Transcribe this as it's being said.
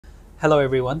Hello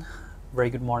everyone, very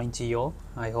good morning to you all.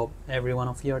 I hope every one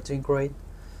of you are doing great.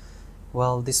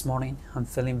 Well, this morning I'm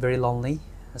feeling very lonely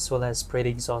as well as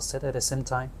pretty exhausted at the same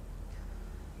time.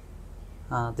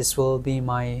 This will be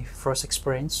my first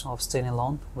experience of staying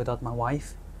alone without my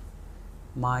wife.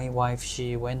 My wife,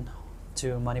 she went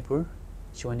to Manipur,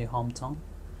 she went to hometown,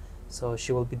 so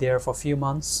she will be there for a few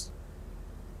months,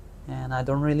 and I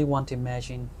don't really want to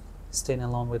imagine staying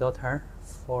alone without her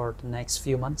for the next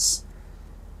few months.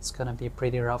 It's gonna be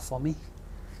pretty rough for me.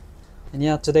 And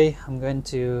yeah, today I'm going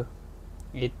to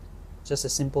eat just a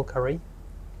simple curry,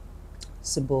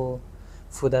 simple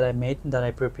food that I made, that I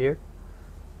prepared.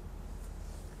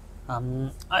 I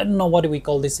don't know what do we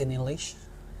call this in English.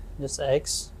 Just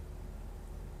eggs,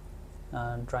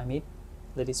 dry meat,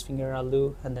 lady's finger,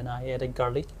 aloo, and then I added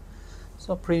garlic.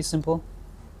 So pretty simple.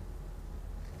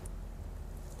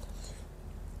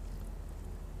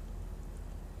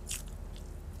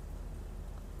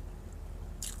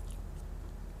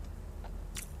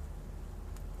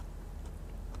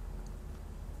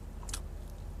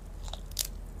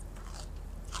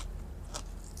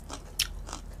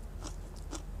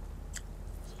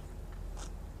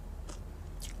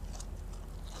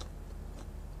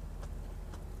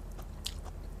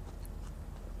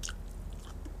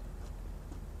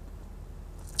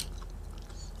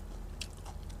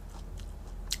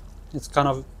 It's kind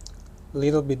of a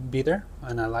little bit bitter,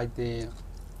 and I like the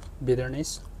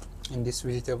bitterness in this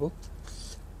vegetable.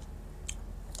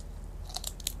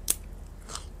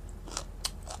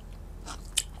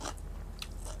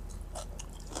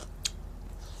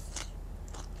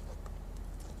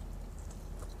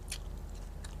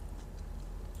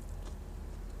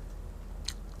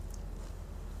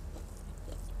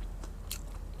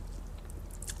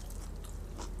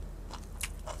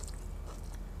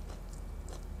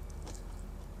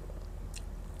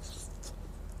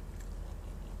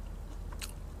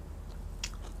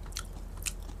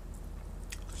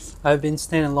 I've been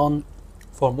staying alone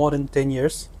for more than 10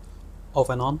 years, off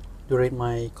and on, during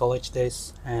my college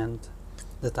days and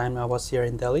the time I was here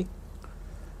in Delhi.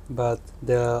 But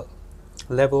the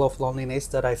level of loneliness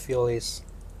that I feel is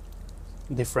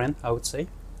different, I would say.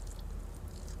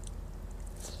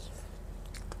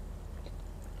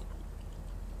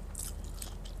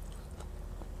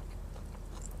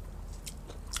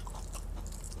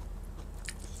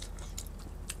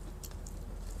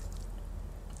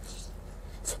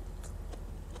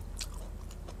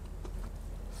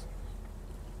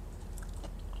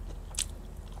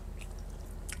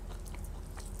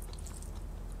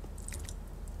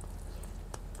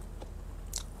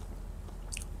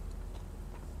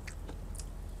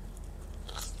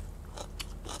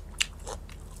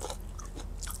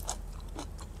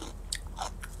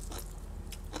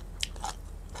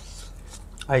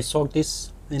 I soak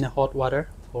this in a hot water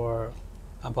for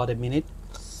about a minute.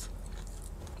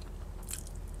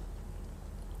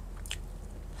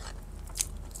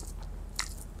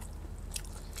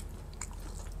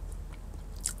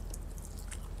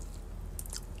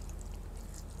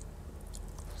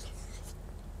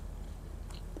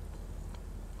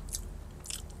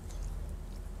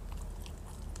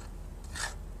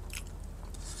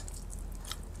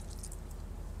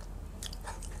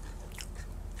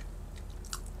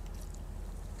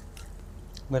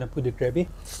 I'm gonna put the gravy.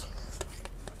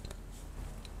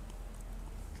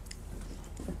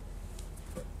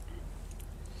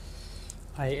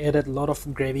 I added a lot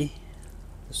of gravy to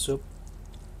the soup.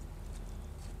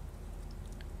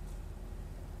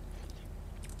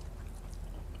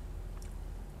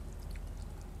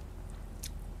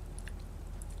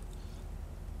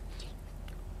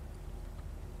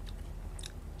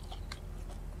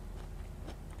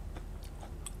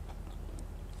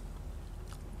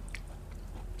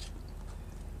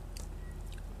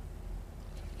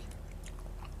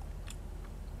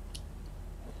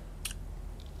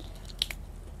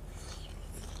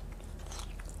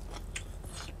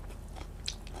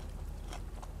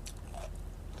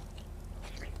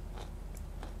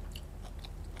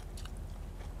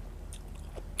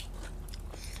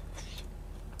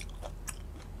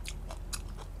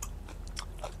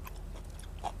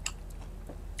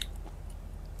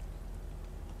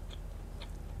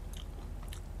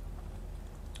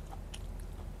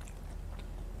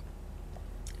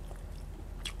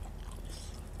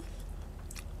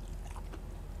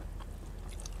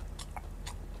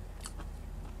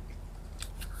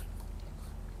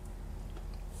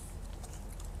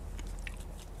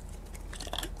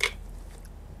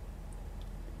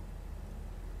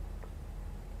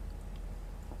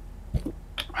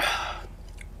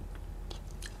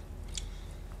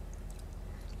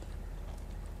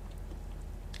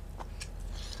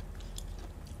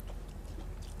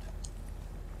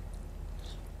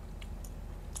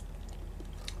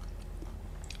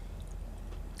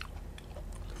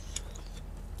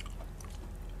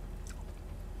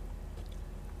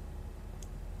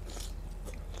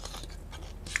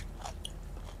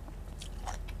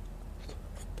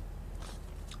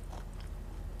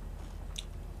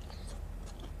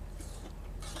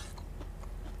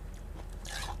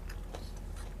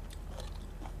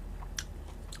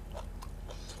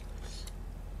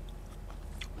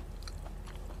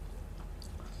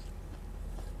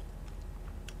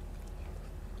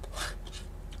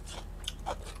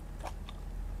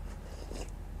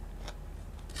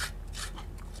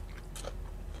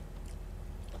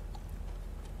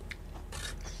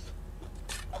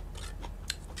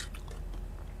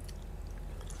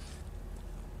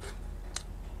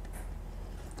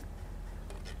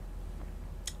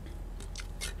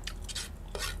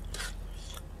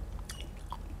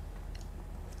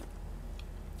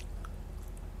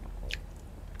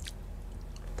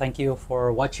 Thank you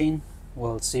for watching.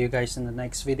 We'll see you guys in the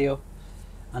next video.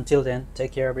 Until then,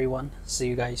 take care everyone. See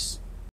you guys.